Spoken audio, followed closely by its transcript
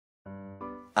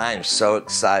I am so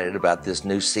excited about this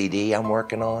new CD I'm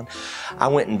working on. I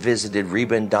went and visited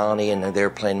Reba and Dony, and they were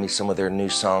playing me some of their new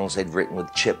songs they'd written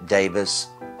with Chip Davis.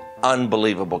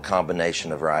 Unbelievable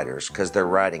combination of writers, because they're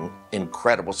writing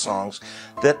incredible songs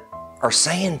that are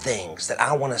saying things that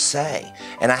I want to say.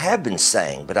 And I have been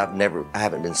saying, but I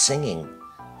haven't been singing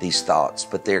these thoughts,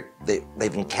 but they've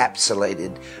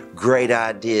encapsulated great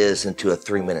ideas into a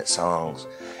 3-minute songs.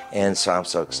 And so I'm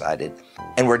so excited.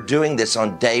 And we're doing this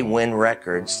on Daywind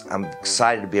Records. I'm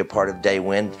excited to be a part of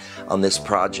Daywind on this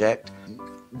project.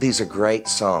 These are great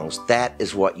songs. That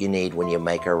is what you need when you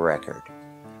make a record,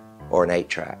 or an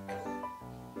 8-track,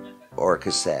 or a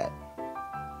cassette.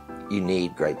 You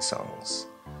need great songs,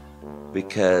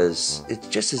 because it's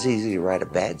just as easy to write a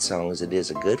bad song as it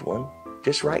is a good one.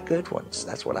 Just write good ones.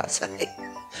 That's what I say.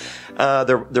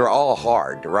 They're all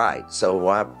hard to write, so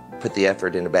why put the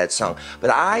effort in a bad song?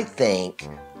 But I think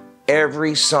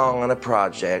every song on a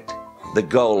project, the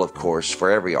goal, of course, for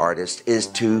every artist is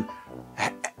to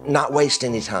not waste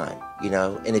any time, you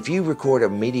know? And if you record a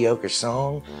mediocre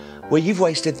song, well, you've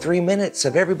wasted 3 minutes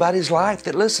of everybody's life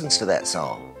that listens to that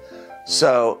song.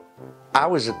 So I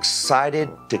was excited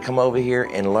to come over here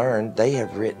and learn they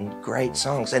have written great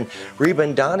songs. And Reba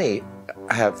and Dony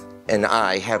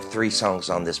I have 3 songs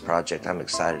on this project I'm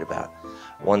excited about.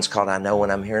 One's called I Know When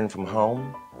I'm Hearing From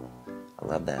Home. I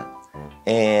love that.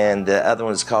 And the other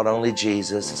one is called Only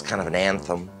Jesus. It's kind of an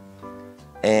anthem.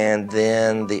 And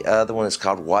then the other one is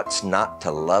called What's Not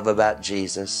to Love About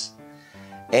Jesus.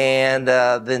 And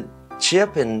then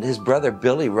Chip and his brother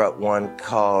Billy wrote one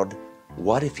called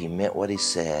What If He Meant What He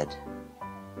Said.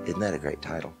 Isn't that a great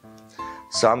title?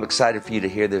 So I'm excited for you to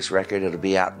hear this record. It'll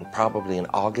be out probably in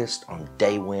August on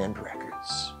Daywind Records.